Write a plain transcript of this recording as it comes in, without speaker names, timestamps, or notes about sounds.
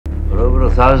For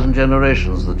 1,000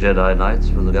 generations, the Jedi Knights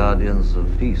were the guardians of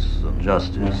peace and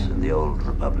justice in the Old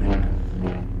Republic.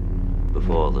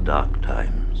 Before the Dark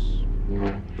Times.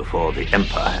 Before the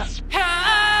Empire.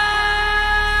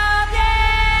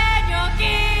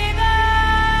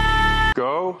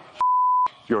 Go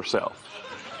yourself.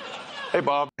 Hey,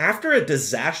 Bob. After a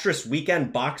disastrous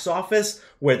weekend box office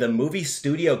where the movie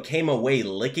studio came away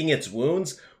licking its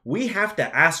wounds, we have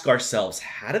to ask ourselves,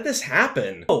 how did this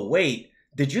happen? Oh, wait.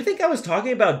 Did you think I was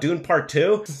talking about Dune Part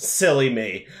 2? Silly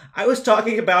me. I was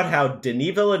talking about how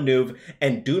Denis Villeneuve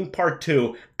and Dune Part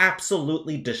 2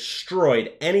 absolutely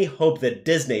destroyed any hope that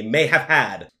Disney may have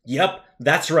had. Yep,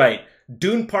 that's right.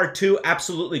 Dune Part 2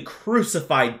 absolutely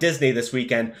crucified Disney this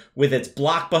weekend with its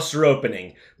blockbuster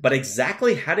opening. But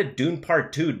exactly how did Dune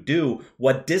Part 2 do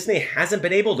what Disney hasn't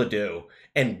been able to do?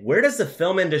 And where does the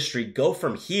film industry go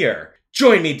from here?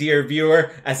 Join me, dear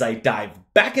viewer, as I dive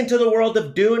back into the world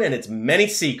of Dune and its many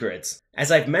secrets.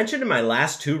 As I've mentioned in my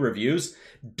last two reviews,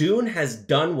 Dune has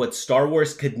done what Star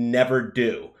Wars could never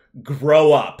do.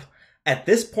 Grow up. At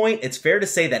this point, it's fair to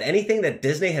say that anything that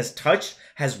Disney has touched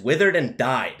has withered and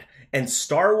died. And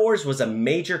Star Wars was a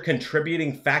major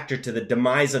contributing factor to the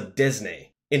demise of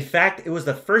Disney. In fact, it was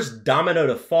the first domino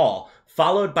to fall,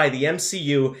 followed by the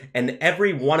MCU and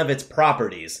every one of its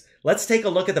properties. Let's take a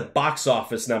look at the box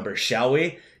office numbers, shall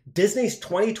we? Disney's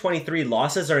 2023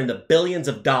 losses are in the billions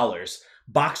of dollars.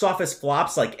 Box office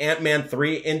flops like Ant-Man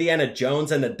 3, Indiana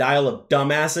Jones and the Dial of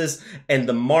Dumbasses, and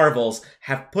The Marvels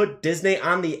have put Disney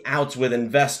on the outs with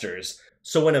investors.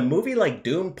 So when a movie like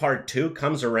Dune Part 2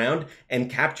 comes around and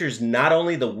captures not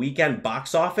only the weekend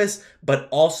box office, but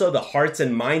also the hearts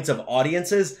and minds of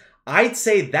audiences, I'd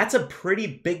say that's a pretty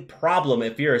big problem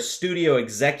if you're a studio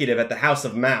executive at the House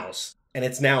of Mouse. And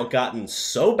it's now gotten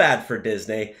so bad for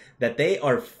Disney that they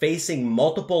are facing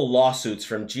multiple lawsuits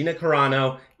from Gina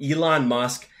Carano, Elon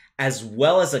Musk, as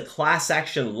well as a class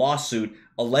action lawsuit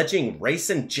alleging race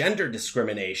and gender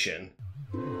discrimination.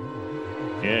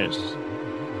 Yes.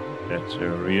 That's a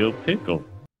real pickle.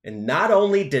 And not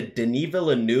only did Denis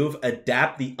Villeneuve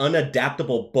adapt the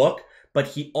unadaptable book, but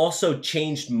he also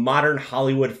changed modern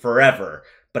Hollywood forever.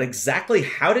 But exactly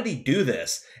how did he do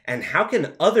this? And how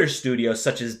can other studios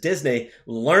such as Disney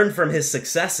learn from his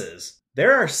successes?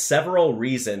 There are several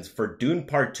reasons for Dune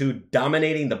Part 2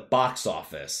 dominating the box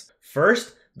office.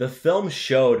 First, the film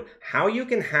showed how you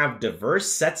can have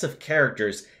diverse sets of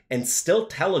characters and still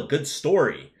tell a good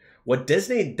story. What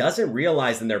Disney doesn't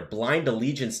realize in their blind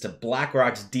allegiance to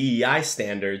BlackRock's DEI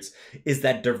standards is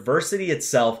that diversity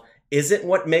itself isn't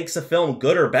what makes a film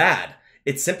good or bad.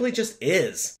 It simply just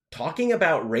is. Talking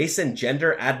about race and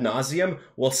gender ad nauseum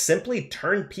will simply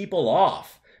turn people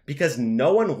off because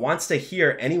no one wants to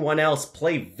hear anyone else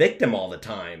play victim all the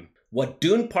time. What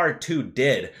Dune Part 2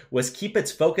 did was keep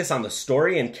its focus on the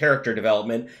story and character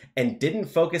development and didn't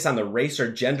focus on the race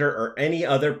or gender or any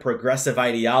other progressive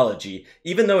ideology,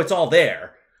 even though it's all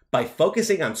there. By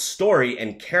focusing on story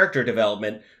and character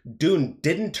development, Dune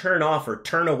didn't turn off or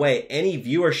turn away any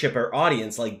viewership or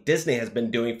audience like Disney has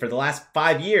been doing for the last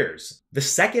 5 years. The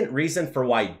second reason for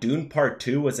why Dune Part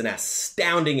 2 was an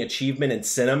astounding achievement in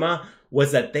cinema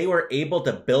was that they were able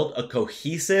to build a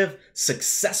cohesive,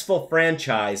 successful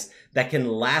franchise that can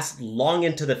last long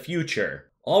into the future.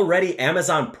 Already,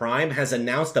 Amazon Prime has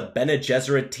announced a Bene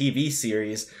Gesserit TV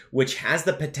series, which has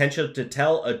the potential to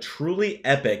tell a truly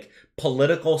epic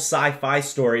political sci-fi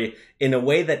story in a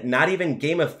way that not even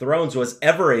Game of Thrones was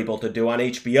ever able to do on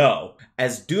HBO.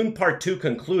 As Dune Part 2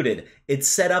 concluded, it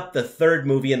set up the third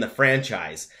movie in the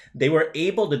franchise. They were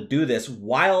able to do this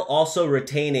while also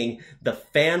retaining the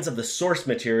fans of the source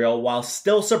material while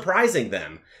still surprising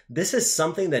them. This is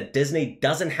something that Disney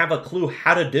doesn't have a clue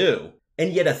how to do.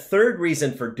 And yet a third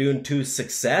reason for Dune 2's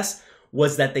success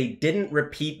was that they didn't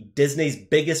repeat Disney's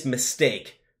biggest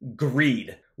mistake,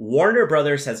 greed. Warner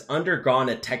Brothers has undergone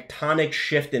a tectonic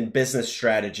shift in business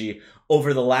strategy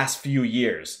over the last few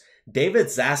years. David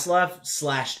Zaslav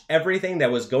slashed everything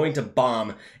that was going to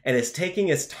bomb and is taking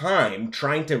his time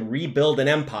trying to rebuild an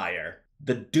empire.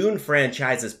 The Dune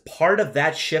franchise is part of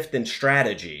that shift in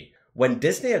strategy. When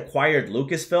Disney acquired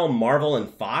Lucasfilm, Marvel,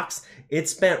 and Fox, it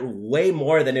spent way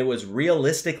more than it was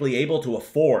realistically able to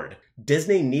afford.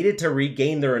 Disney needed to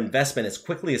regain their investment as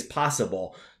quickly as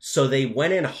possible, so they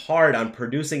went in hard on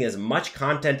producing as much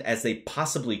content as they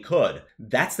possibly could.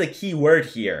 That's the key word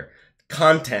here,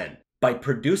 content. By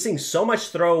producing so much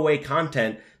throwaway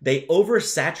content, they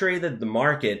oversaturated the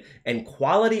market and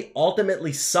quality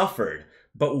ultimately suffered.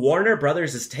 But Warner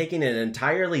Brothers is taking an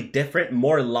entirely different,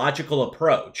 more logical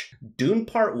approach. Dune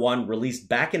Part 1 released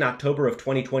back in October of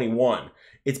 2021.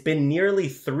 It's been nearly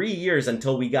 3 years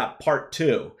until we got Part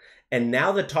 2. And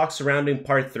now the talk surrounding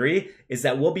part 3 is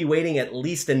that we'll be waiting at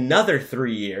least another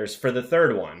 3 years for the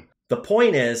third one. The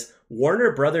point is,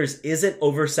 Warner Brothers isn't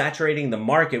oversaturating the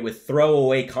market with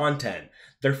throwaway content.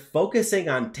 They're focusing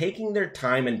on taking their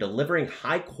time and delivering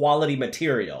high-quality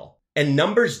material. And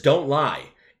numbers don't lie.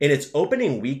 In its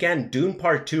opening weekend, Dune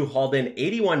Part 2 hauled in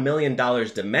 $81 million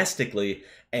domestically,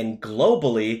 and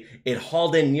globally, it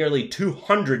hauled in nearly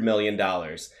 $200 million.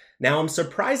 Now, I'm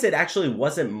surprised it actually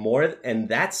wasn't more, and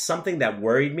that's something that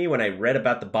worried me when I read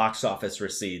about the box office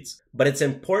receipts. But it's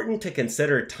important to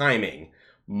consider timing.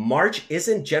 March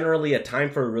isn't generally a time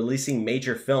for releasing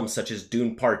major films such as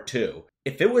Dune Part 2.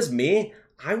 If it was me,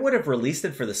 I would have released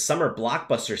it for the summer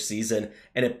blockbuster season,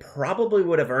 and it probably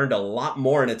would have earned a lot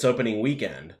more in its opening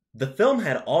weekend. The film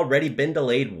had already been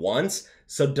delayed once,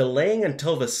 so delaying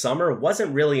until the summer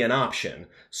wasn't really an option,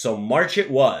 so March it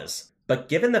was. But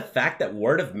given the fact that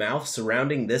word of mouth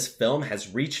surrounding this film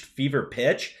has reached fever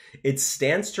pitch, it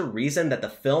stands to reason that the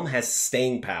film has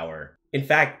staying power. In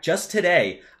fact, just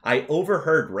today, I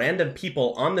overheard random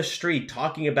people on the street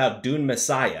talking about Dune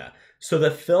Messiah, so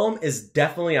the film is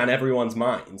definitely on everyone's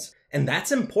minds. And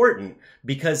that's important,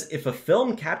 because if a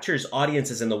film captures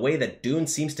audiences in the way that Dune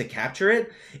seems to capture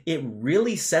it, it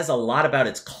really says a lot about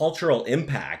its cultural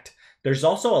impact. There's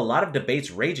also a lot of debates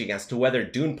raging as to whether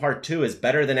Dune Part 2 is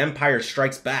better than Empire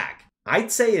Strikes Back.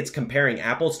 I'd say it's comparing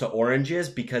apples to oranges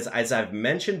because, as I've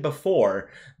mentioned before,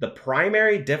 the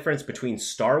primary difference between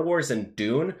Star Wars and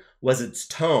Dune was its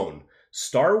tone.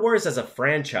 Star Wars as a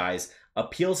franchise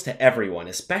appeals to everyone,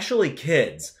 especially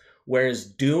kids, whereas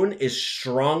Dune is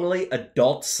strongly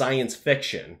adult science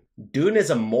fiction. Dune is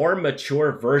a more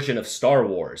mature version of Star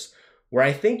Wars. Where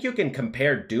I think you can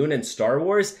compare Dune and Star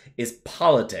Wars is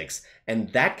politics, and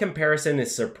that comparison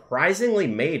is surprisingly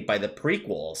made by the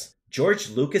prequels. George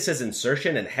Lucas's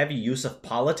insertion and heavy use of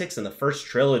politics in the first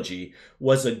trilogy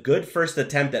was a good first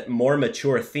attempt at more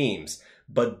mature themes,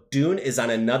 but Dune is on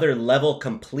another level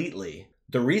completely.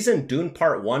 The reason Dune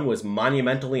Part 1 was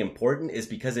monumentally important is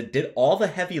because it did all the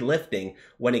heavy lifting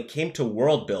when it came to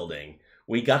world building.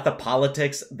 We got the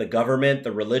politics, the government,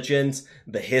 the religions,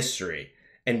 the history.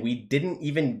 And we didn't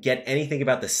even get anything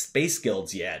about the space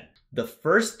guilds yet. The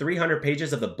first 300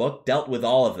 pages of the book dealt with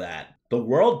all of that. The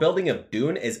world building of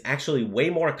Dune is actually way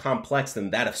more complex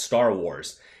than that of Star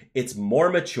Wars. It's more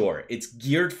mature, it's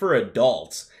geared for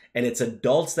adults, and it's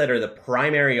adults that are the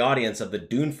primary audience of the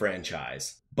Dune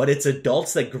franchise. But it's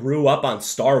adults that grew up on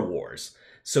Star Wars,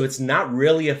 so it's not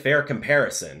really a fair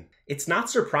comparison. It's not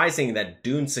surprising that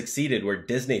Dune succeeded where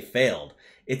Disney failed.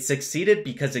 It succeeded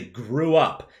because it grew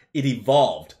up. It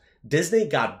evolved. Disney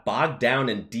got bogged down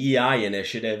in DEI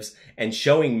initiatives and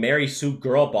showing Mary Sue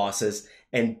girl bosses,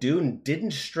 and Dune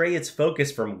didn't stray its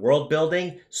focus from world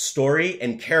building, story,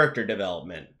 and character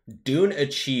development. Dune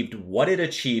achieved what it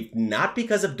achieved not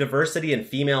because of diversity and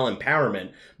female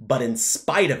empowerment, but in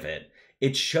spite of it.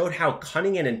 It showed how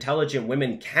cunning and intelligent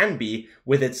women can be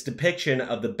with its depiction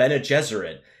of the Bene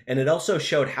Gesserit, and it also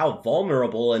showed how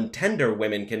vulnerable and tender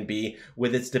women can be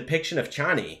with its depiction of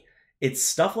Chani. It's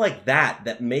stuff like that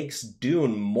that makes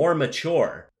Dune more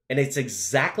mature. And it's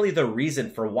exactly the reason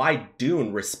for why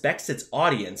Dune respects its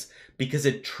audience, because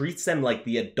it treats them like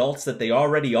the adults that they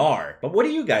already are. But what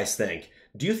do you guys think?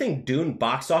 Do you think Dune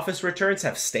box office returns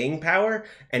have staying power?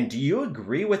 And do you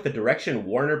agree with the direction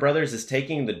Warner Brothers is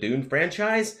taking the Dune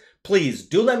franchise? Please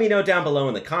do let me know down below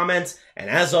in the comments. And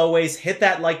as always, hit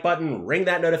that like button, ring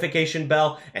that notification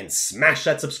bell, and smash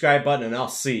that subscribe button, and I'll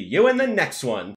see you in the next one.